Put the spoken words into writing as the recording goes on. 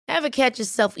Ever catch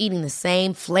yourself eating the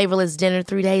same flavorless dinner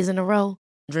 3 days in a row?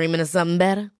 Dreaming of something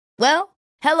better? Well,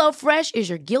 HelloFresh is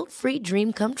your guilt-free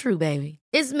dream come true, baby.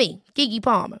 It's me, Keke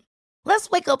Palmer. Let's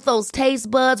wake up those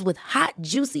taste buds with hot,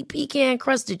 juicy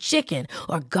pecan-crusted chicken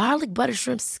or garlic butter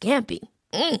shrimp scampi.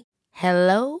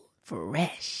 Hello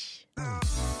Fresh.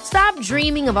 Stop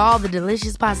dreaming of all the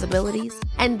delicious possibilities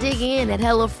and dig in at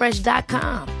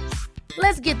HelloFresh.com.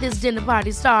 Let's get this dinner party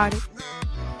started.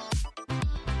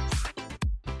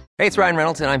 Hey, it's Ryan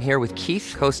Reynolds, and I'm here with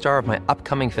Keith, co-star of my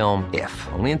upcoming film, If,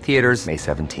 only in theaters May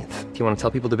 17th. Do you want to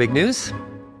tell people the big news?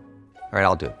 All right,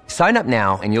 I'll do it. Sign up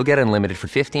now and you'll get unlimited for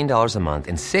 $15 a month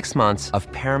and 6 months of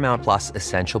Paramount Plus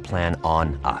Essential Plan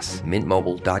on us.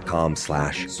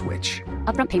 MintMobile.com/switch.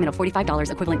 Upfront payment of $45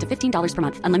 equivalent to $15 per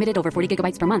month. Unlimited over 40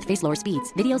 gigabytes per month. Face lower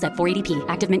speeds. Videos at 480p.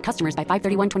 Active Mint customers by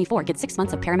 531.24 get 6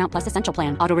 months of Paramount Plus Essential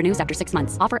Plan. Auto renews after 6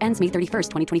 months. Offer ends May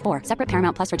 31st, 2024. Separate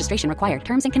Paramount Plus registration required.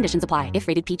 Terms and conditions apply if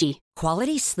rated PG.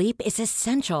 Quality sleep is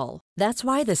essential. That's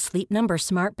why the Sleep Number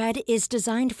Smart Bed is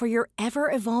designed for your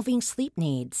ever-evolving sleep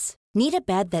needs. Need a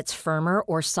bed that's firmer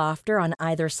or softer on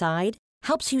either side?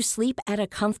 Helps you sleep at a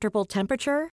comfortable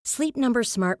temperature? Sleep Number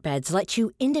Smart Beds let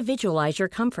you individualize your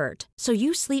comfort, so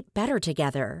you sleep better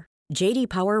together. J.D.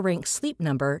 Power ranks Sleep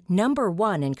Number number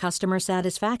 1 in customer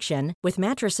satisfaction with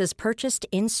mattresses purchased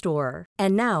in-store.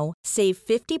 And now, save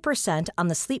 50% on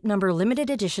the Sleep Number Limited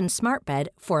Edition Smart Bed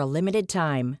for a limited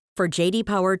time. For J.D.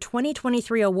 Power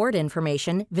 2023 award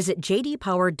information, visit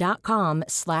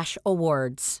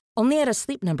jdpower.com/awards. Only at a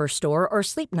Sleep Number store or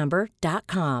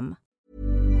sleepnumber.com.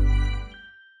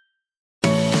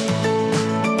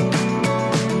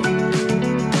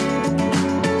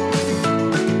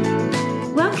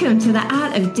 Welcome to the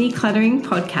Art of Decluttering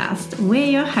podcast. We're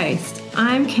your host.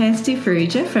 I'm Kirsty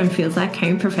Ferrugia from Feels Like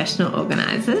Home Professional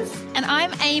Organisers. And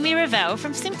I'm Amy Revell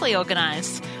from Simply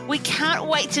Organised. We can't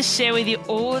wait to share with you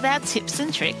all of our tips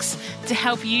and tricks to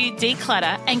help you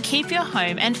declutter and keep your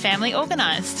home and family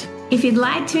organised. If you'd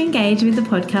like to engage with the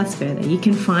podcast further, you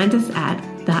can find us at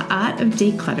The Art of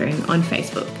Decluttering on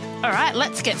Facebook. All right,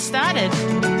 let's get started.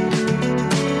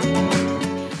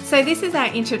 So this is our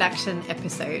introduction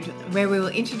episode where we will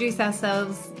introduce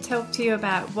ourselves, talk to you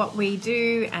about what we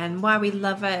do and why we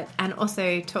love it, and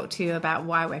also talk to you about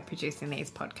why we're producing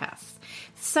these podcasts.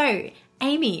 So,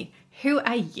 Amy, who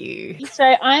are you? So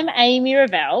I'm Amy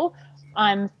Revell.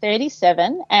 I'm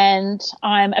 37 and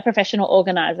I'm a professional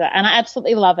organiser and I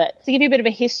absolutely love it. To give you a bit of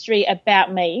a history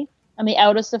about me, I'm the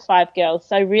eldest of 5 girls,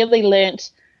 so I really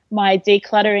learnt my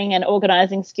decluttering and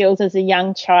organising skills as a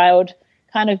young child,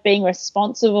 kind of being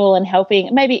responsible and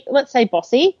helping, maybe let's say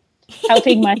bossy,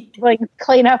 helping my siblings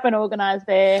clean up and organise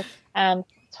their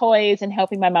toys and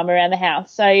helping my mum around the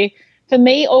house. So for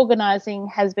me, organising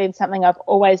has been something I've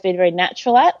always been very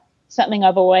natural at, something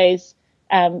I've always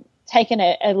taken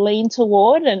a lean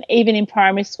toward, and even in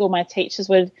primary school my teachers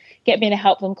would get me to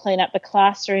help them clean up the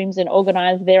classrooms and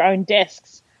organise their own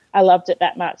desks. I loved it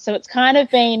that much. So it's kind of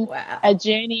been a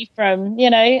journey from,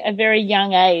 a very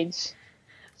young age.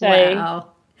 So,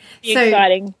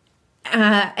 exciting.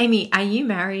 Amy, are you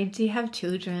married? Do you have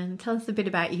children? Tell us a bit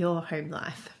about your home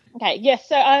life. Okay, yes.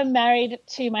 So I'm married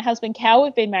to my husband, Cal.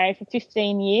 We've been married for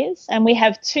 15 years and we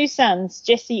have 2 sons.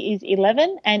 Jesse is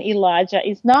 11 and Elijah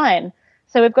is 9.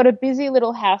 So we've got a busy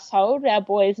little household. Our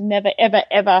boys never, ever,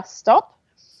 ever stop.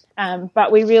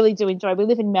 But we really do enjoy. We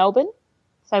live in Melbourne.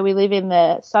 So we live in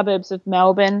the suburbs of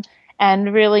Melbourne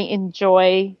and really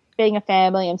enjoy being a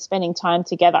family and spending time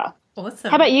together.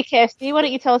 Awesome. How about you, Kirsty? Why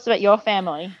don't you tell us about your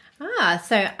family?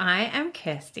 So I am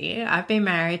Kirsty. I've been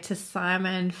married to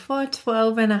Simon for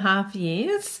 12 and a half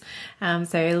years, so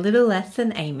a little less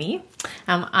than Amy.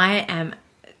 I am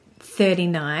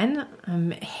 39.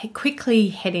 I'm quickly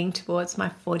heading towards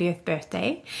my 40th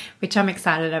birthday, which I'm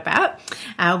excited about.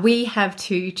 We have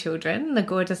 2 children, the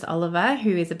gorgeous Oliver,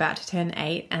 who is about to turn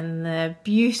 8, and the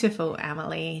beautiful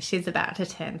Emily, she's about to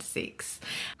turn 6.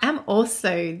 I'm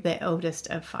also the eldest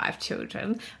of 5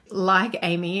 children. Like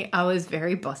Amy, I was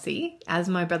very bossy, as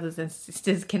my brothers and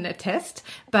sisters can attest.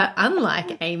 But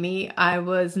unlike Amy, I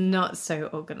was not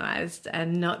so organised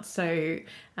and not so,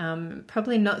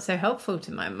 probably not so helpful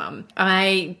to my mum.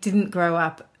 I didn't grow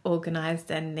up organised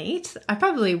and neat.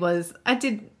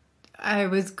 I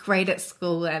was great at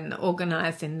school and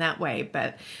organised in that way,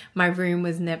 but my room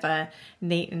was never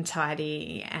neat and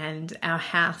tidy, and our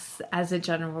house, as a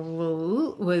general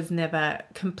rule, was never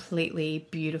completely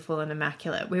beautiful and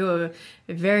immaculate. We were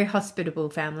a very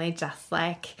hospitable family, just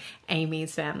like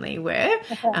Amy's family were.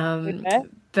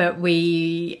 But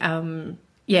we,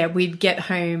 we'd get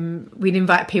home, we'd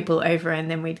invite people over, and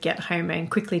then we'd get home and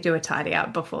quickly do a tidy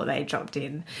up before they dropped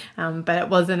in. But it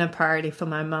wasn't a priority for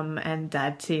my mum and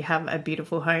dad to have a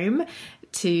beautiful home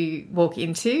to walk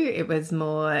into. It was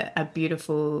more a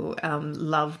beautiful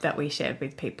love that we shared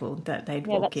with people that they'd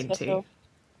walk into. Special.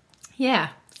 Yeah.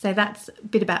 So that's a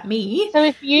bit about me. So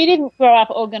if you didn't grow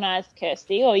up organised,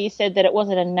 Kirsty, or you said that it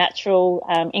wasn't a natural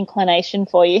inclination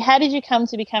for you, how did you come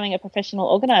to becoming a professional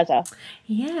organiser?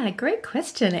 Yeah, great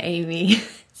question, Amy.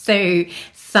 So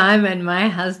Simon, my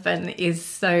husband, is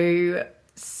so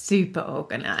super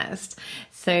organised.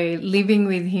 So living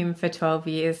with him for 12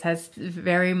 years has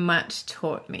very much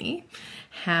taught me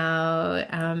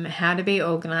how to be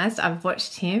organised. I've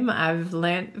watched him. I've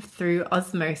learnt through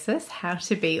osmosis how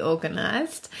to be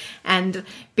organised. And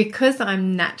because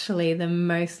I'm naturally the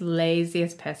most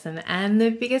laziest person and the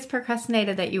biggest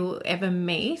procrastinator that you will ever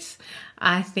meet,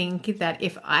 I think that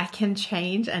if I can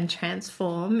change and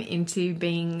transform into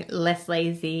being less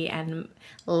lazy and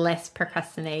less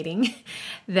procrastinating,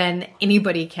 then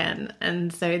anybody can.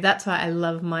 And so that's why I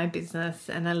love my business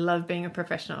and I love being a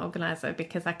professional organizer,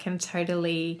 because I can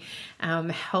totally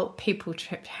help people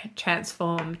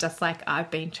transform just like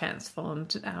I've been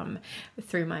transformed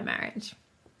through my marriage.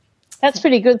 That's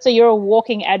pretty good. So you're a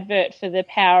walking advert for the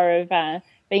power of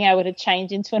being able to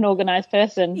change into an organised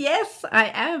person. Yes,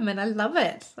 I am, and I love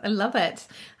it. I love it.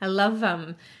 I love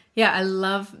I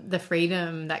love the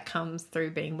freedom that comes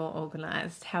through being more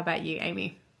organised. How about you,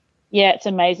 Amy? Yeah, it's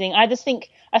amazing. I just think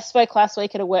I spoke last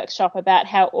week at a workshop about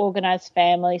how organised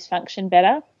families function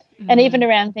better. And even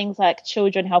around things like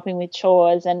children helping with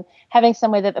chores and having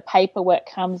somewhere that the paperwork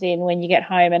comes in when you get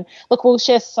home. And look, we'll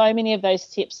share so many of those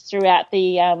tips throughout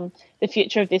the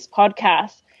future of this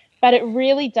podcast. But it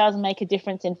really does make a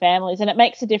difference in families, and it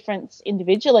makes a difference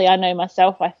individually. I know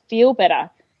myself, I feel better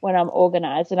when I'm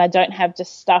organised and I don't have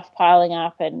just stuff piling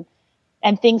up and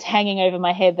things hanging over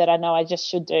my head that I know I just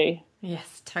should do.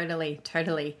 Yes, totally.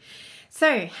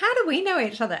 So how do we know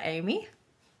each other, Amy?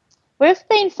 We've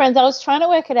been friends. I was trying to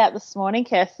work it out this morning,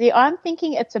 Kirsty. I'm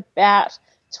thinking it's about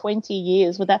 20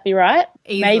 years. Would that be right?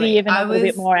 Easily. Maybe even a little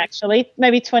bit more, actually.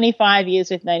 Maybe 25 years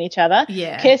we've known each other.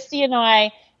 Yeah. Kirsty and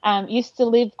I used to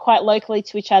live quite locally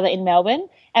to each other in Melbourne,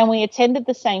 and we attended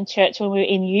the same church when we were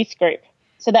in youth group.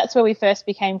 So that's where we first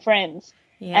became friends.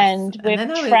 Yes. And we've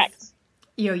tracked. Was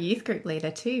your youth group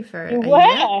leader too for a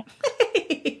year.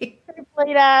 Group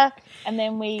leader, and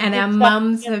then we. And our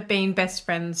mums have been best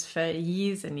friends for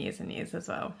years and years and years as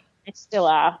well. They still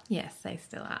are. Yes, they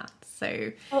still are.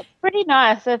 So well, it's pretty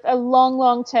nice. A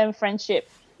long-term friendship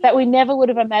that we never would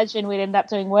have imagined we'd end up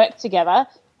doing work together.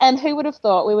 And who would have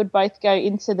thought we would both go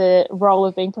into the role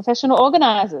of being professional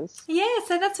organisers? Yeah,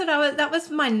 so that's what that was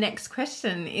my next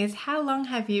question is, how long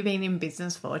have you been in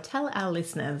business for? Tell our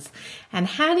listeners. And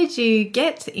how did you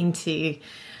get into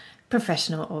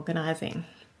professional organising?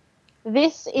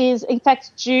 This is, in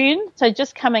fact, June. So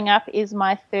just coming up is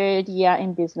my 3rd year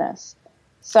in business.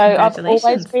 So I've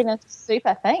always been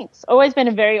always been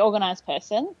a very organised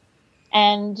person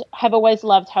and have always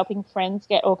loved helping friends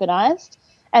get organised.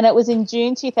 And it was in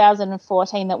June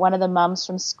 2014 that one of the mums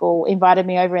from school invited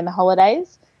me over in the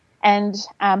holidays. And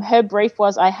her brief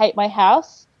was, I hate my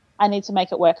house. I need to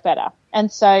make it work better. And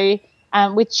so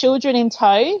with children in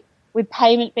tow, with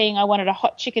payment being I wanted a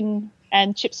hot chicken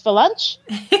and chips for lunch,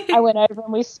 I went over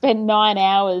and we spent 9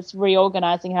 hours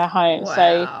reorganising her home. Wow.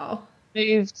 So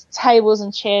moved tables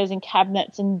and chairs and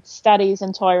cabinets and studies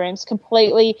and toy rooms,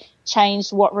 completely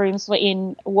changed what rooms were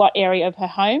in what area of her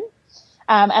home.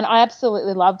 And I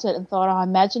absolutely loved it and thought,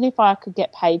 imagine if I could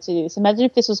get paid to do this. Imagine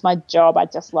if this was my job.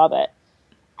 I'd just love it.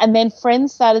 And then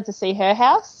friends started to see her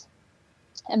house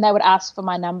and they would ask for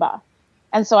my number.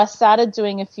 And so I started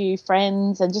doing a few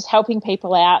friends and just helping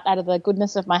people out of the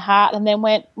goodness of my heart, and then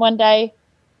went one day,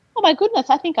 oh, my goodness,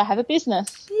 I think I have a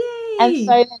business. Yay. And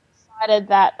so then decided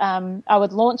that I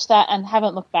would launch that and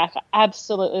haven't looked back. I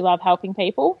absolutely love helping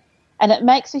people. And it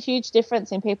makes a huge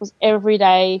difference in people's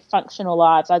everyday functional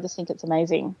lives. I just think it's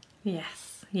amazing.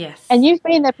 Yes. And you've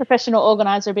been a professional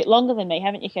organiser a bit longer than me,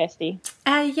 haven't you, Kirsty?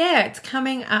 Yeah, it's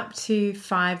coming up to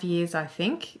 5 years, I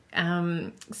think.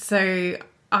 So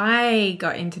I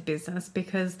got into business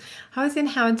because I was in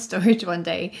Howard Storage one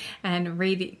day and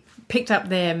picked up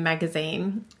their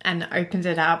magazine and opened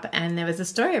it up, and there was a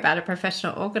story about a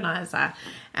professional organiser.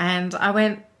 And I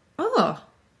went, oh,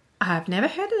 I've never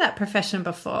heard of that profession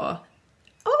before.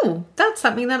 Oh, that's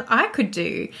something that I could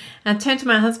do. And I turned to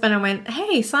my husband and went,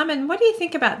 hey, Simon, what do you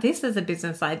think about this as a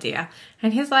business idea?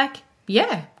 And he's like,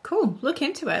 yeah, cool, look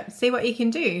into it, see what you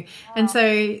can do. And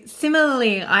so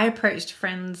similarly, I approached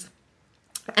friends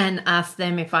and asked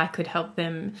them if I could help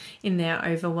them in their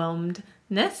overwhelmed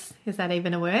Is that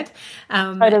even a word?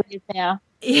 Totally is now.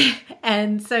 Yeah,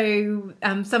 and so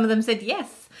some of them said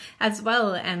yes as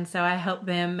well, and so I helped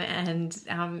them, and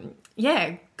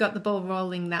got the ball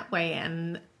rolling that way,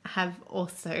 and have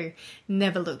also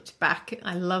never looked back.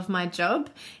 I love my job.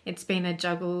 It's been a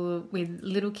juggle with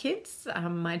little kids.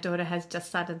 My daughter has just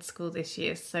started school this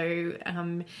year, so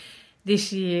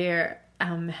this year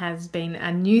has been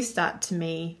a new start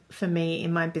for me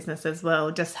in my business as well.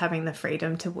 Just having the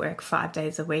freedom to work 5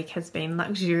 days a week has been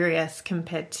luxurious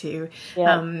compared to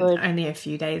only a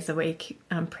few days a week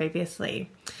previously.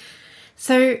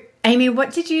 So, Amy,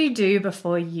 what did you do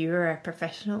before you were a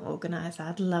professional organizer?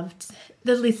 I'd love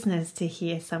the listeners to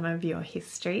hear some of your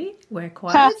history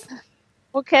work-wise.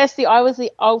 Well, Kirsty, I was the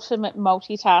ultimate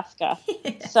multitasker.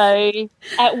 Yes. So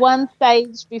at one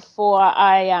stage before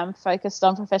I focused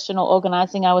on professional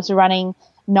organising, I was running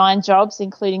 9 jobs,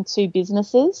 including 2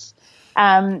 businesses.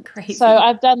 Crazy. So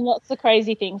I've done lots of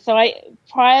crazy things. So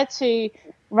prior to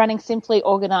running Simply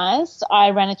Organised, I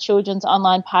ran a children's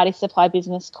online party supply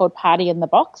business called Party in the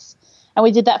Box. And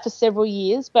we did that for several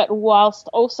years. But whilst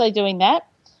also doing that,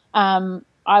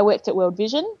 I worked at World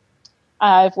Vision.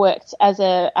 I've worked as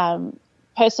a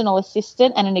personal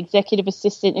assistant and an executive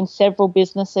assistant in several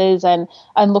businesses and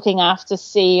looking after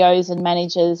CEOs and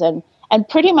managers and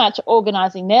pretty much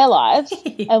organising their lives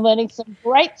and learning some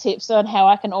great tips on how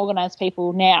I can organise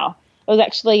people now. It was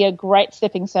actually a great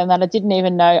stepping stone that I didn't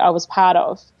even know I was part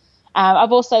of.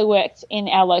 I've also worked in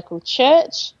our local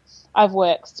church. I've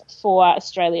worked for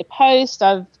Australia Post.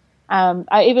 I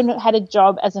even had a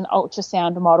job as an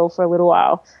ultrasound model for a little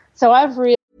while. So I've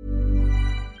really...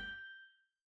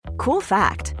 Cool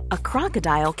fact, a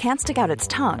crocodile can't stick out its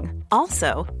tongue.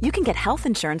 Also, you can get health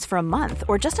insurance for a month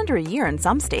or just under a year in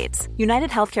some states.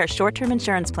 United Healthcare short-term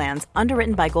insurance plans,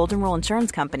 underwritten by Golden Rule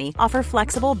Insurance Company, offer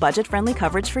flexible, budget-friendly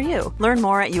coverage for you. Learn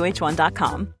more at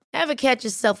uh1.com. Ever catch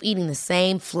yourself eating the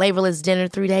same flavorless dinner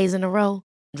 3 days in a row?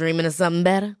 Dreaming of something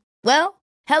better? Well,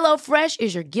 HelloFresh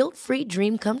is your guilt-free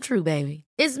dream come true, baby.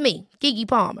 It's me, Keke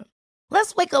Palmer.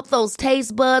 Let's wake up those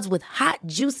taste buds with hot,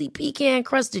 juicy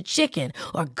pecan-crusted chicken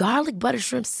or garlic butter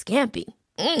shrimp scampi.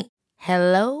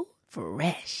 Hello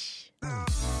Fresh.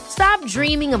 Stop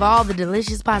dreaming of all the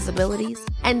delicious possibilities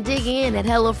and dig in at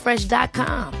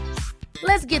HelloFresh.com.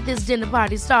 Let's get this dinner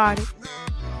party started.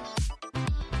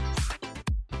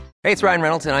 Hey, it's Ryan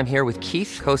Reynolds, and I'm here with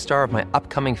Keith, co-star of my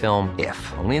upcoming film,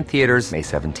 If, only in theaters May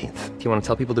 17th. Do you want to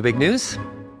tell people the big news?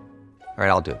 All right,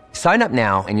 I'll do it. Sign up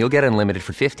now and you'll get unlimited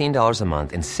for $15 a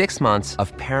month and 6 months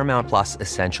of Paramount Plus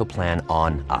Essential Plan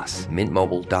on us.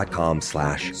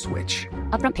 MintMobile.com/switch.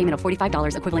 Upfront payment of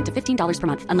 $45 equivalent to $15 per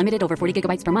month. Unlimited over 40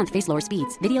 gigabytes per month. Face lower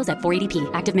speeds. Videos at 480p.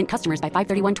 Active Mint customers by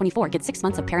 531.24 get 6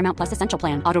 months of Paramount Plus Essential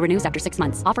Plan. Auto renews after 6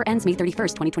 months. Offer ends May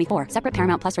 31st, 2024. Separate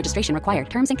Paramount Plus registration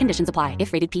required. Terms and conditions apply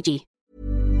if rated PG.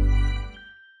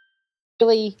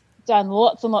 Really done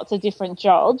lots and lots of different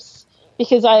jobs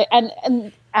because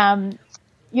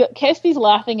Kirsty's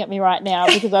laughing at me right now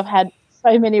because I've had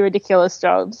so many ridiculous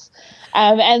jobs.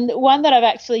 And one that I've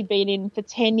actually been in for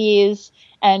 10 years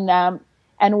and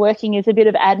working as a bit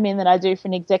of admin that I do for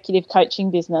an executive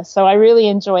coaching business. So I really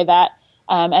enjoy that.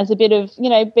 As a bit of,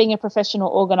 being a professional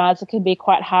organizer can be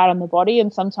quite hard on the body,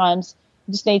 and sometimes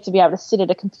you just need to be able to sit at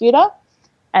a computer.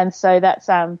 And so that's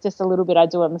just a little bit I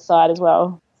do on the side as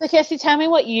well. So Kirsty, tell me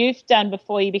what you've done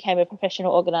before you became a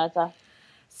professional organizer.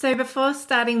 So before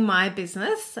starting my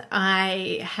business,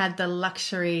 I had the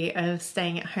luxury of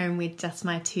staying at home with just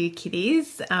my 2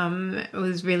 kiddies. I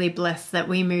was really blessed that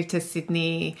we moved to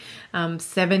Sydney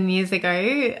 7 years ago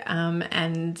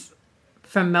and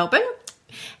from Melbourne.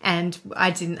 And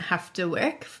I didn't have to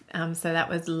work, so that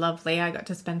was lovely. I got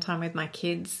to spend time with my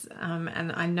kids,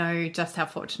 and I know just how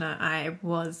fortunate I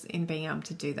was in being able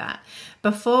to do that.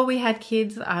 Before we had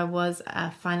kids, I was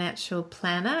a financial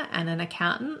planner and an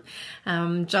accountant,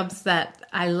 jobs that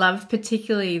I loved,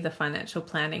 particularly the financial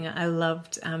planning. I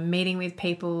loved meeting with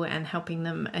people and helping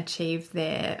them achieve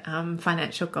their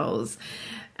financial goals.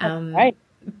 Right.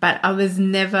 But I was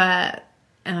never...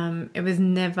 it was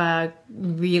never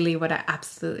really what I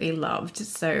absolutely loved.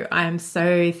 So I am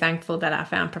so thankful that I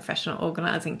found professional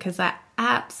organising because I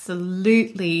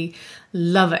absolutely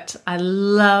love it. I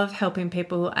love helping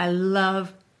people. I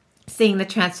love seeing the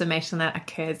transformation that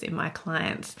occurs in my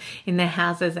clients, in their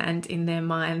houses and in their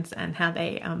minds, and how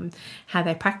they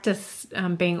practice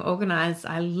being organised.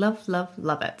 I love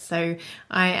it. So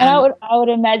I would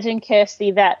imagine,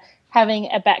 Kirsty, that having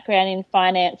a background in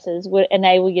finances would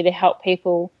enable you to help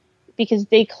people, because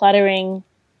decluttering,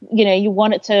 you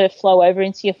want it to flow over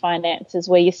into your finances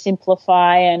where you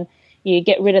simplify and, you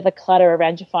get rid of the clutter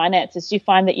around your finances. Do you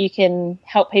find that you can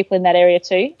help people in that area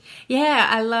too? Yeah,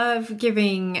 I love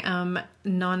giving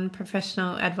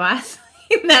non-professional advice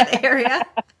in that area.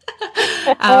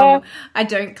 I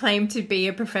don't claim to be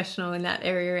a professional in that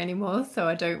area anymore, so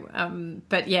I don't.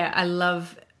 But yeah,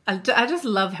 I just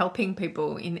love helping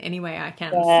people in any way I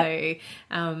can. Yeah. So,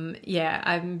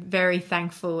 I'm very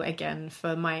thankful again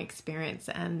for my experience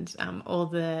and all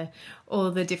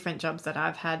the different jobs that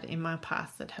I've had in my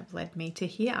past that have led me to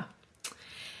here.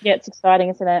 Yeah, it's exciting,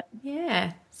 isn't it?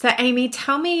 Yeah. So, Amy,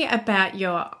 tell me about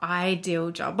your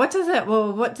ideal job. What does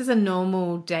a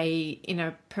normal day in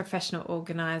a professional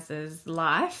organizer's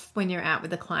life when you're out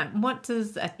with a client? What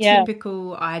does a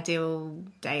typical ideal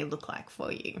day look like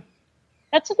for you?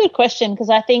 That's a good question,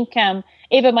 because I think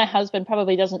even my husband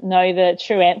probably doesn't know the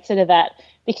true answer to that,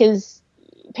 because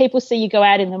people see you go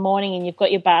out in the morning and you've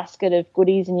got your basket of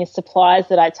goodies and your supplies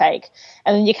that I take,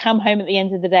 and then you come home at the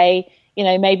end of the day, you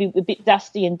know, maybe a bit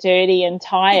dusty and dirty and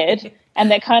tired,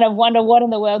 and they kind of wonder what in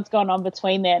the world's gone on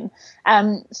between then.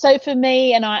 So for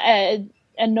me, a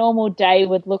normal day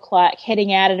would look like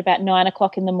heading out at about 9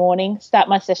 o'clock in the morning, start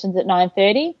my sessions at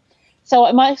 9:30. So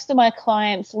most of my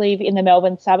clients live in the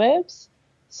Melbourne suburbs,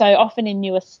 so often in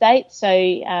new estates.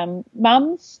 So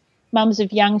mums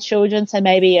of young children, so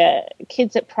maybe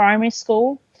kids at primary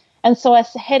school. And so I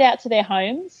head out to their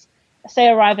homes, say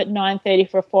arrive at 9:30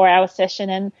 for a 4-hour session,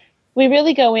 and we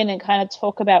really go in and kind of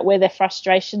talk about where their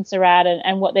frustrations are at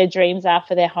and what their dreams are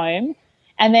for their home,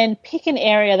 and then pick an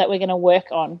area that we're going to work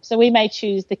on. So we may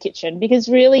choose the kitchen, because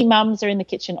really mums are in the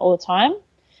kitchen all the time.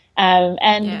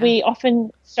 We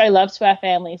often show love to our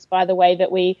families by the way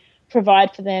that we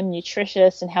provide for them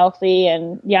nutritious and healthy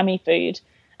and yummy food.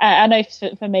 I know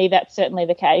for me that's certainly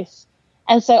the case.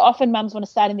 And so often mums want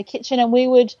to start in the kitchen, and we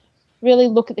would really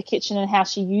look at the kitchen and how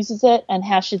she uses it and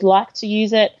how she'd like to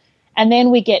use it. And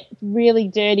then we get really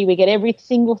dirty. We get every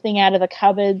single thing out of the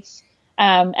cupboards,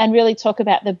 and really talk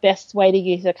about the best way to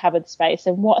use her cupboard space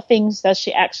and what things does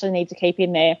she actually need to keep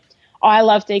in there. I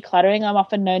love decluttering. I'm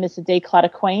often known as the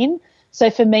declutter queen. So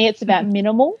for me, it's about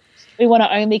minimal. We want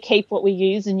to only keep what we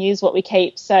use and use what we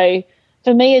keep. So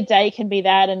for me, a day can be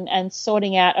that, and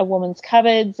sorting out a woman's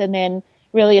cupboards, and then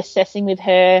really assessing with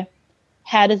her,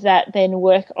 how does that then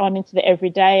work on into the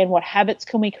everyday, and what habits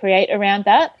can we create around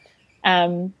that?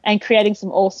 And creating some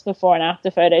awesome before and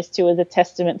after photos too, as a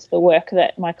testament to the work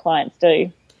that my clients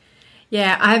do.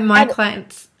 Yeah, my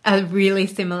clients are really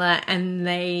similar, and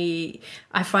I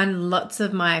find lots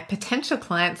of my potential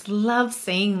clients love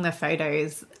seeing the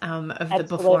photos of the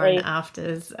before and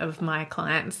afters of my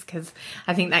clients, because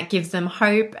I think that gives them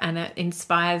hope and it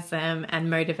inspires them and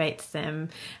motivates them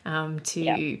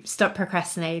to stop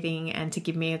procrastinating and to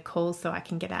give me a call so I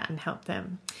can get out and help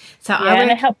them. So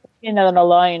and it helps you know them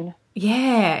alone.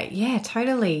 Yeah,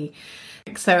 totally.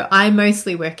 So I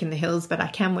mostly work in the hills, but I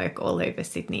can work all over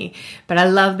Sydney. But I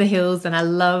love the hills, and I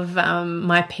love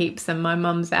my peeps and my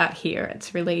mum's out here.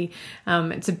 It's really,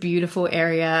 it's a beautiful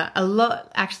area. A lot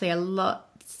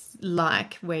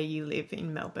like where you live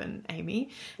in Melbourne, Amy.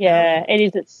 Yeah, it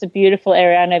is. It's a beautiful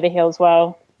area. I know the hills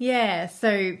well. Yeah,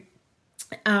 so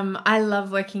I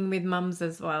love working with mums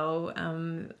as well.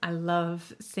 I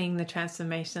love seeing the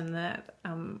transformation that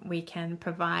we can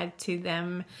provide to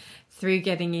them through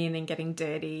getting in and getting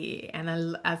dirty. And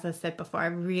as I said before, I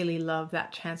really love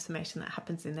that transformation that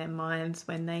happens in their minds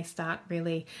when they start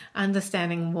really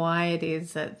understanding why it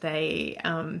is that they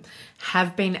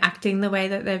have been acting the way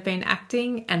that they've been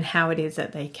acting, and how it is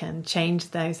that they can change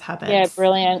those habits. Yeah,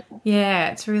 brilliant. Yeah,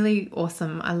 it's really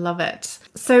awesome. I love it.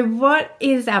 So what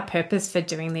is our purpose for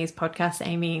doing these podcasts,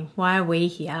 Amy? Why are we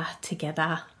here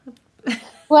together?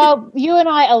 Well, you and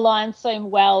I align so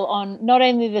well on not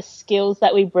only the skills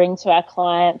that we bring to our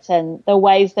clients and the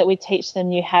ways that we teach them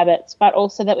new habits, but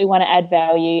also that we want to add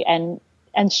value and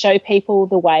show people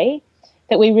the way,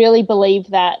 that we really believe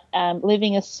that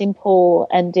living a simple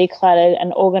and decluttered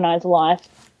and organised life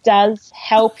does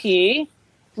help you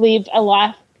live a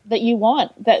life that you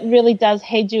want, that really does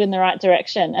head you in the right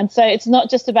direction. And so it's not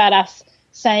just about us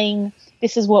saying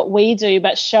this is what we do,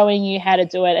 but showing you how to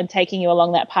do it and taking you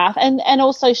along that path, and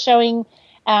also showing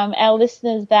our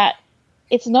listeners that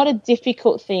it's not a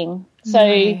difficult thing.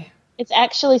 So it's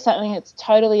actually something that's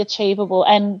totally achievable,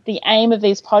 and the aim of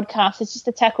these podcasts is just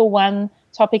to tackle one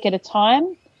topic at a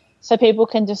time, so people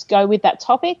can just go with that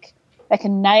topic, they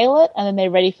can nail it, and then they're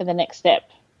ready for the next step.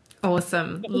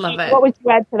 Awesome. Love it. What would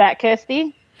you add to that,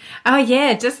 Kirsty? Oh,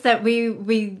 yeah, just that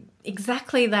we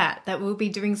exactly that we'll be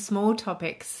doing small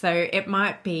topics. So it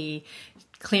might be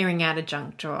clearing out a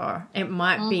junk drawer. It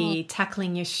might be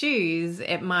tackling your shoes.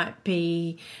 It might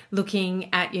be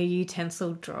looking at your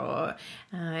utensil drawer.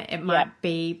 It might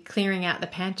be clearing out the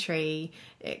pantry.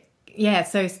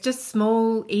 So it's just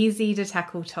small, easy to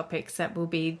tackle topics that we'll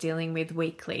be dealing with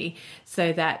weekly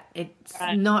so that it's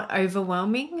not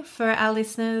overwhelming for our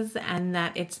listeners and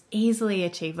that it's easily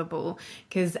achievable.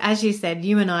 Because as you said,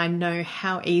 you and I know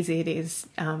how easy it is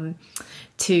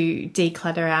to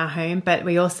declutter our home, but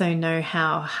we also know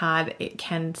how hard it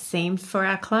can seem for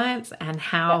our clients and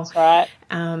how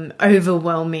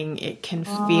overwhelming it can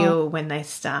feel when they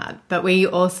start. But we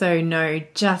also know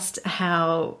just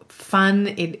how fun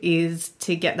it is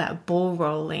to get that ball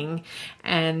rolling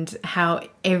and how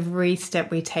every step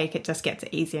we take, it just gets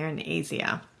easier and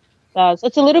easier. It does.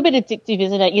 It's a little bit addictive,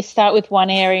 isn't it? You start with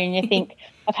one area and you think,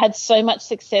 I've had so much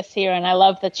success here and I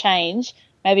love the change.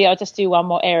 Maybe I'll just do one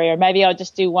more area, or maybe I'll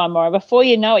just do one more. Before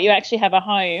you know it, you actually have a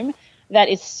home that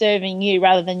is serving you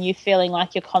rather than you feeling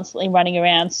like you're constantly running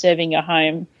around serving your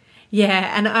home.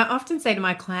 Yeah, and I often say to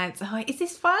my clients, oh, is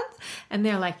this fun? And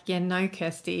they're like, yeah, no,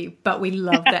 Kirsty, but we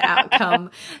love the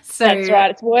outcome. So that's right,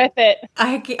 it's worth it.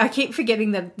 I keep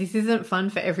forgetting that this isn't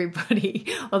fun for everybody,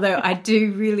 although I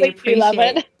do really appreciate love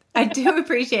it. I do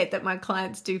appreciate that my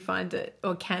clients do find it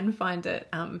or can find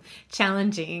it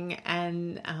challenging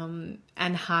and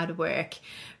hard work.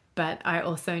 But I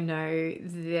also know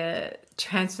the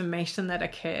transformation that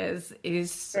occurs is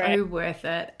so worth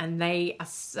it, and they are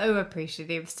so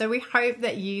appreciative. So we hope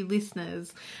that you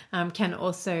listeners can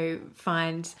also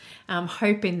find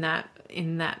hope in that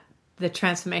the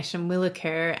transformation will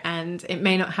occur, and it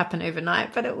may not happen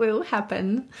overnight, but it will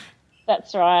happen.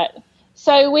 That's right.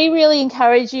 So we really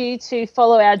encourage you to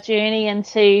follow our journey and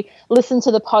to listen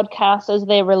to the podcast as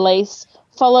they're released.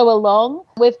 Follow along.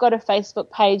 We've got a Facebook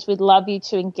page we'd love you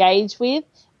to engage with,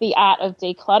 The Art of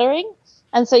Decluttering.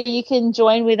 And so you can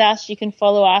join with us, you can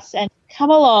follow us and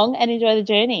come along and enjoy the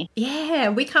journey. Yeah,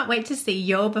 we can't wait to see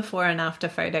your before and after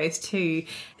photos too.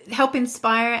 Help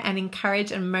inspire and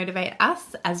encourage and motivate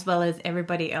us as well as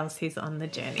everybody else who's on the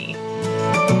journey.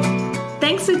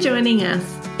 Thanks for joining us.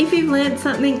 If you've learned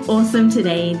something awesome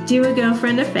today, do a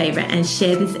girlfriend a favour and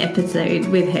share this episode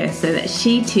with her so that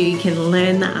she too can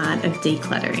learn the art of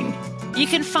decluttering. You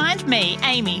can find me,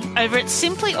 Amy, over at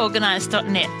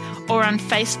simplyorganised.net or on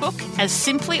Facebook as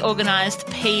Simply Organised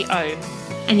PO.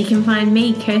 And you can find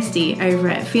me, Kirsty, over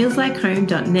at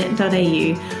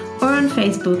feelslikeHome.net.au or on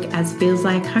Facebook as Feels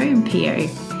Like Home PO.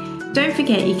 Don't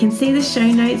forget, you can see the show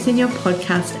notes in your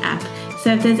podcast app.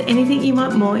 So if there's anything you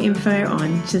want more info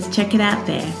on, just check it out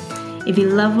there. If you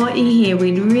love what you hear,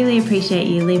 we'd really appreciate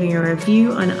you leaving a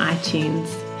review on iTunes.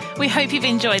 We hope you've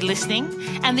enjoyed listening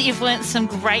and that you've learnt some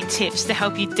great tips to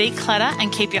help you declutter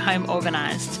and keep your home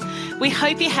organised. We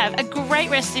hope you have a great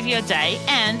rest of your day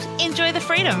and enjoy the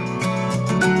freedom.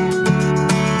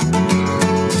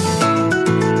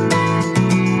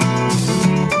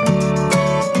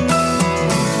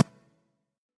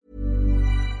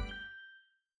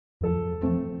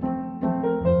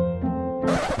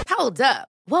 Hold up.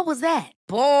 What was that?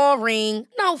 Boring.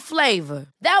 No flavor.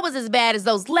 That was as bad as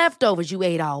those leftovers you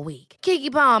ate all week.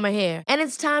 Keke Palmer here. And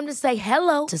it's time to say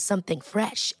hello to something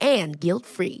fresh and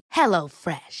guilt-free. Hello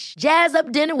Fresh. Jazz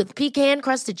up dinner with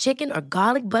pecan-crusted chicken or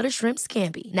garlic butter shrimp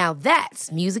scampi. Now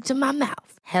that's music to my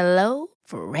mouth. Hello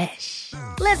Fresh.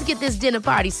 Let's get this dinner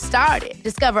party started.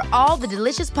 Discover all the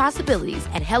delicious possibilities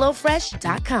at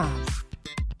HelloFresh.com.